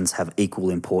emotions have equal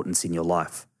importance in your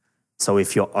life. So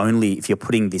if you're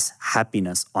putting this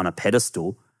happiness on a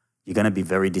pedestal, you're going to be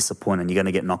very disappointed. You're going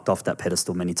to get knocked off that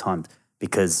pedestal many times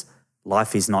because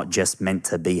life is not just meant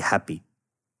to be happy.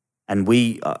 And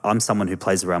I'm someone who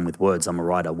plays around with words. I'm a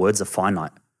writer. Words are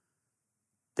finite.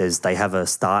 They have a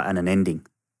start and an ending.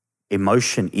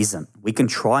 Emotion isn't. We can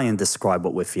try and describe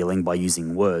what we're feeling by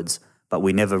using words, but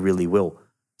we never really will.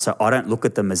 So I don't look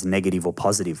at them as negative or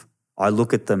positive. I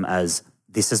look at them as,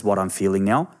 this is what I'm feeling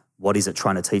now. What is it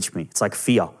trying to teach me? It's like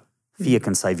fear. Fear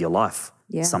can save your life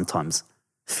sometimes.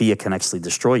 Fear can actually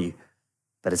destroy you,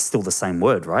 but it's still the same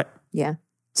word, right? Yeah.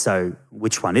 So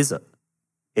which one is it?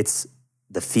 It's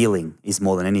the feeling is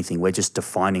more than anything. We're just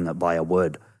defining it by a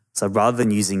word. So rather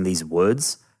than using these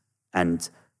words and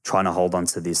trying to hold on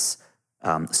to this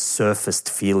surfaced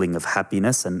feeling of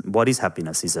happiness, and what is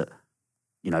happiness? Is it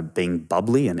being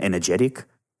bubbly and energetic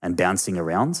and bouncing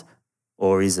around?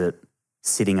 Or is it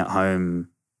sitting at home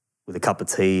with a cup of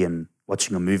tea and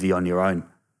watching a movie on your own?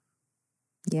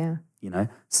 Yeah.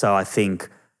 So I think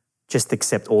just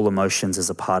accept all emotions as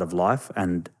a part of life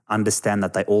and understand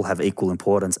that they all have equal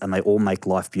importance and they all make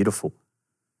life beautiful.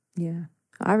 Yeah.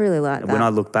 I really like that. When I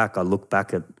look back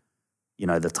at,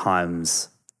 the times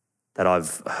that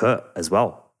I've hurt as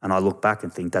well. And I look back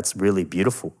and think that's really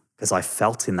beautiful because I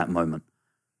felt in that moment.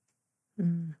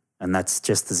 And that's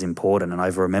just as important. And I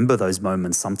remember those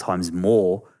moments sometimes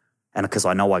more, and because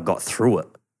I know I got through it.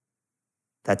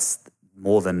 That's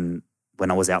more than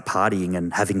when I was out partying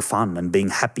and having fun and being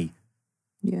happy.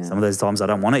 Yeah. Some of those times I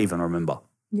don't want to even remember.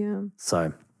 Yeah.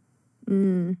 So.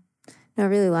 No, I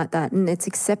really like that. And it's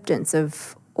acceptance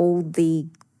of all the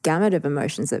gamut of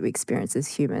emotions that we experience as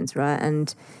humans, right?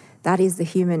 And that is the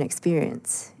human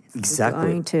experience. Exactly. We're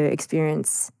going to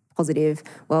experience positive.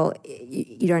 Well,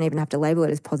 you don't even have to label it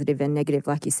as positive and negative,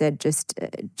 like you said. Just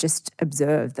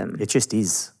observe them. It just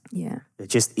is. Yeah. It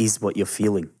just is what you're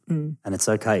feeling, and it's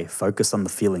okay. Focus on the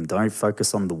feeling. Don't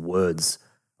focus on the words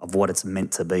of what it's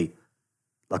meant to be.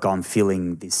 Like, I'm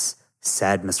feeling this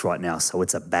sadness right now, so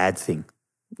it's a bad thing.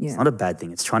 Yeah. It's not a bad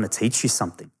thing. It's trying to teach you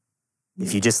something.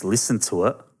 If you just listen to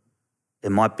it,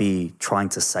 it might be trying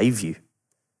to save you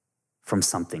from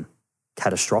something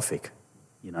catastrophic.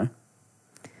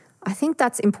 I think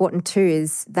that's important too,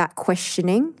 is that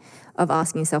questioning of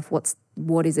asking yourself,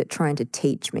 what is it trying to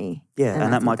teach me? Yeah,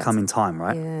 and that might come in time,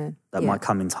 right? Yeah. That might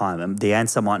come in time. And the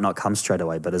answer might not come straight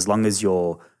away, but as long as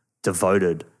you're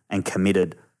devoted and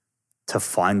committed to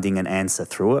finding an answer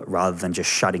through it rather than just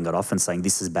shutting it off and saying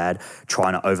this is bad,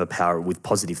 trying to overpower it with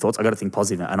positive thoughts. I got to think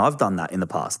positive now. And I've done that in the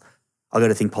past. I got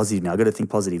to think positive now. I got to think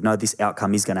positive. No, this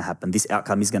outcome is going to happen. This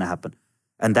outcome is going to happen.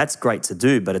 And that's great to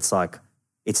do, but it's like,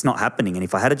 it's not happening. And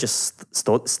if I had just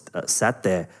sat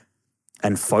there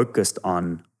and focused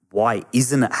on why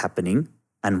isn't it happening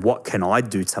and what can I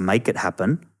do to make it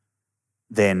happen,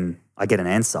 then I get an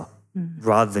answer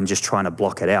rather than just trying to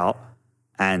block it out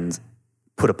and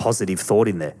put a positive thought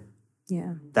in there.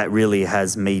 Yeah. That really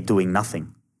has me doing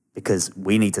nothing, because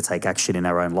we need to take action in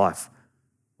our own life.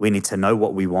 We need to know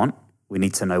what we want. We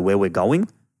need to know where we're going,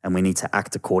 and we need to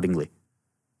act accordingly.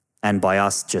 And by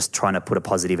us just trying to put a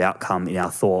positive outcome in our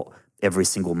thought every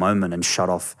single moment and shut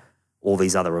off all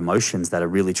these other emotions that are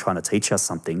really trying to teach us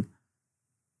something,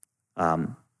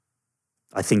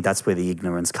 I think that's where the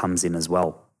ignorance comes in as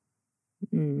well.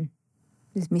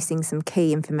 Just missing some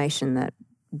key information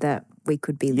that we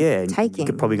could be taking.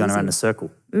 You're probably going around in a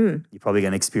circle. You're probably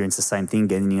going to experience the same thing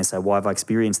again, and you're going to say, why have I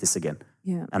experienced this again?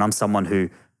 Yeah. And I'm someone who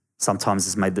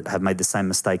sometimes have made the same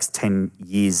mistakes 10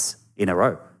 years in a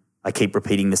row. I keep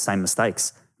repeating the same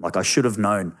mistakes. Like, I should have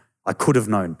known. I could have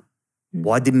known.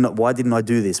 Why didn't I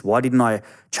do this? Why didn't I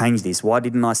change this? Why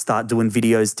didn't I start doing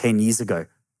videos 10 years ago?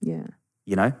 Yeah.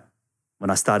 You know, when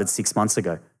I started 6 months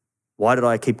ago. Why did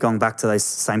I keep going back to those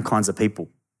same kinds of people?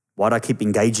 Why do I keep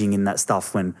engaging in that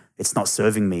stuff when it's not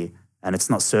serving me and it's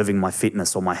not serving my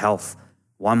fitness or my health?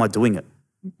 Why am I doing it?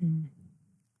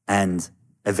 And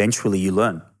eventually you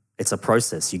learn. It's a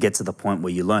process. You get to the point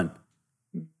where you learn.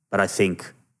 But I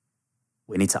think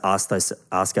we need to ask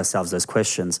ourselves those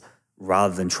questions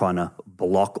rather than trying to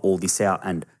block all this out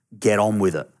and get on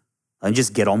with it. And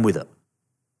just get on with it.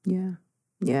 Yeah.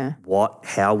 Yeah.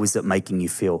 How is it making you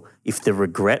feel? If the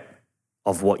regret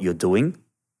of what you're doing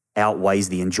outweighs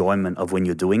the enjoyment of when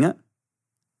you're doing it,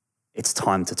 it's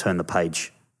time to turn the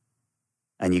page.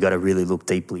 And you got to really look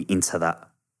deeply into that.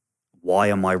 Why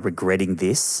am I regretting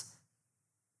this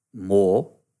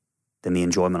more than the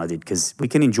enjoyment I did? Because we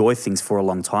can enjoy things for a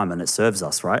long time and it serves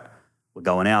us, right? We're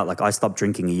going out. Like, I stopped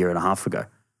drinking a year and a half ago.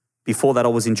 Before that, I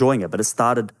was enjoying it, but it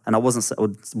started, and I wouldn't say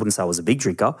I was a big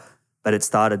drinker, but it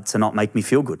started to not make me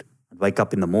feel good. I'd wake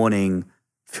up in the morning,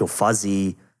 feel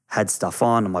fuzzy, had stuff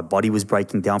on, and my body was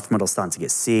breaking down from it. I was starting to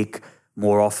get sick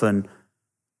more often.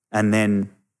 And then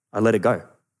I let it go.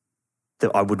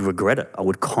 That I would regret it. I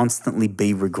would constantly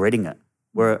be regretting it.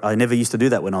 Where I never used to do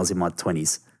that when I was in my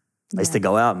 20s. I used to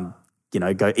go out and,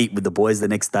 go eat with the boys the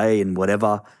next day and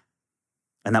whatever.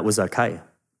 And that was okay.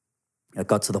 It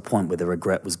got to the point where the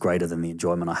regret was greater than the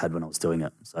enjoyment I had when I was doing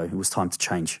it. So it was time to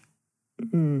change.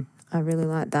 I really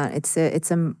like that. It's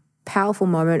a powerful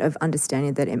moment of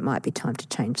understanding that it might be time to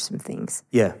change some things.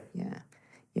 Yeah.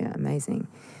 Yeah, amazing.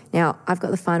 Now, I've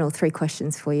got the final 3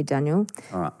 questions for you, Daniel.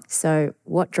 All right. So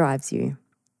what drives you?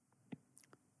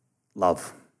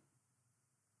 Love.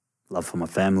 Love for my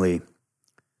family.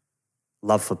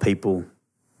 Love for people.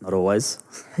 Not always.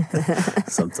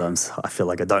 Sometimes I feel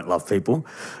like I don't love people,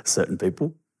 certain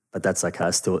people, but that's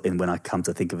okay. And when I come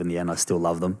to think of it in the end, I still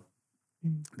love them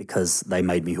because they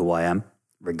made me who I am,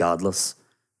 regardless.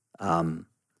 So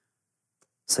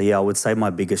I would say my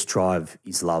biggest drive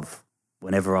is love.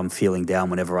 Whenever I'm feeling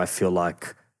down, whenever I feel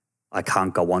like I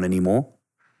can't go on anymore,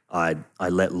 I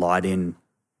let light in.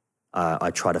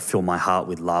 I try to fill my heart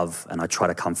with love, and I try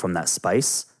to come from that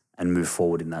space and move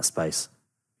forward in that space.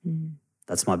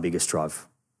 That's my biggest drive.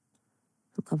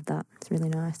 I love that. It's really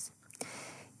nice.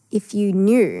 If you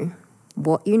knew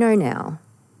what you know now,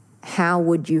 how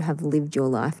would you have lived your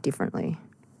life differently?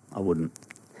 I wouldn't.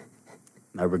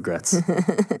 No regrets.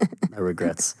 No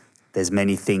regrets. There's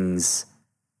many things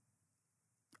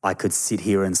I could sit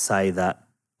here and say that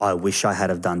I wish I had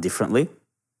have done differently,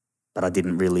 but I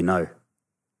didn't really know.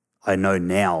 I know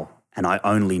now, and I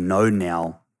only know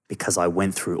now because I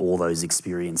went through all those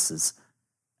experiences.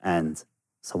 And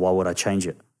so why would I change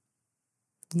it?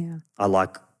 Yeah. I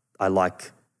like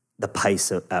the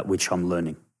pace at which I'm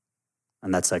learning,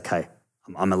 and that's okay.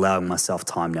 I'm allowing myself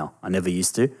time now. I never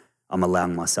used to. I'm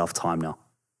allowing myself time now.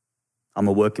 I'm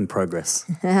a work in progress.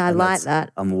 I like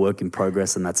that. I'm a work in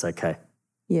progress, and that's okay.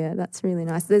 Yeah, that's really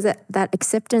nice. There's that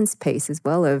acceptance piece as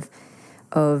well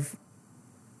of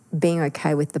being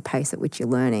okay with the pace at which you're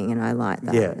learning, and I like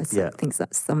that. I think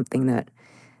that's something that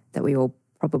we all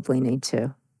probably need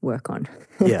to work on.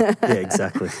 Yeah,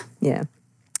 exactly. Yeah.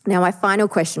 Now, my final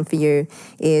question for you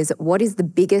is, what is the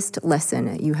biggest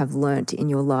lesson you have learnt in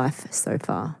your life so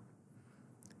far?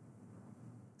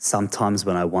 Sometimes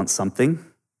when I want something,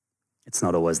 it's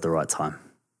not always the right time.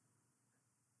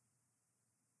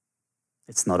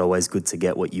 It's not always good to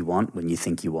get what you want when you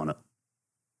think you want it.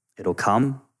 It'll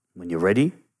come when you're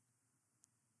ready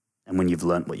and when you've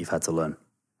learnt what you've had to learn.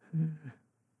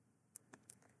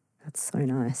 That's so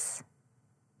nice.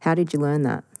 How did you learn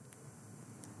that?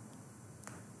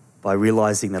 By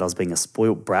realising that I was being a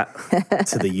spoilt brat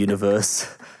to the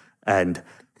universe and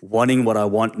wanting what I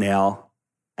want now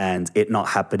and it not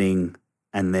happening,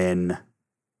 and then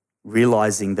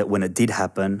realising that when it did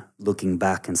happen, looking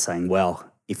back and saying, well,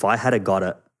 if I had got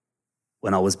it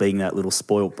when I was being that little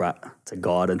spoilt brat to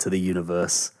God and to the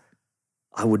universe,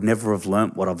 I would never have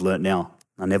learnt what I've learnt now.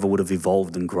 I never would have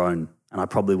evolved and grown, and I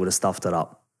probably would have stuffed it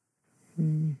up.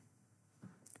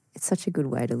 It's such a good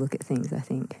way to look at things, I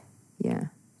think. Yeah.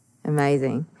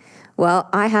 Amazing. Well,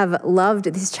 I have loved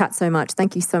this chat so much.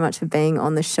 Thank you so much for being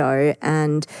on the show.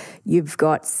 And you've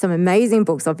got some amazing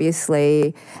books,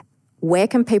 obviously. where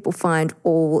can people find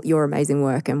all your amazing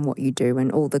work and what you do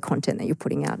and all the content that you're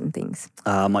putting out and things?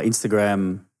 My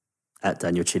Instagram at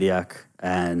Daniel Chidiac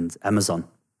and Amazon.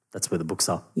 That's where the books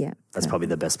are. Yeah. That's probably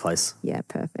the best place. Yeah,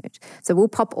 perfect. So we'll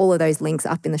pop all of those links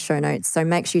up in the show notes. So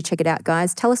make sure you check it out,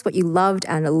 guys. Tell us what you loved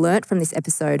and learnt from this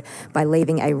episode by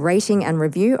leaving a rating and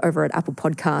review over at Apple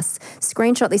Podcasts.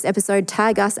 Screenshot this episode,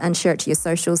 tag us and share it to your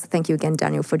socials. Thank you again,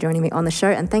 Daniel, for joining me on the show.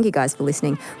 And thank you guys for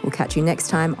listening. We'll catch you next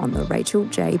time on the Rachel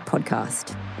J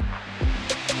Podcast.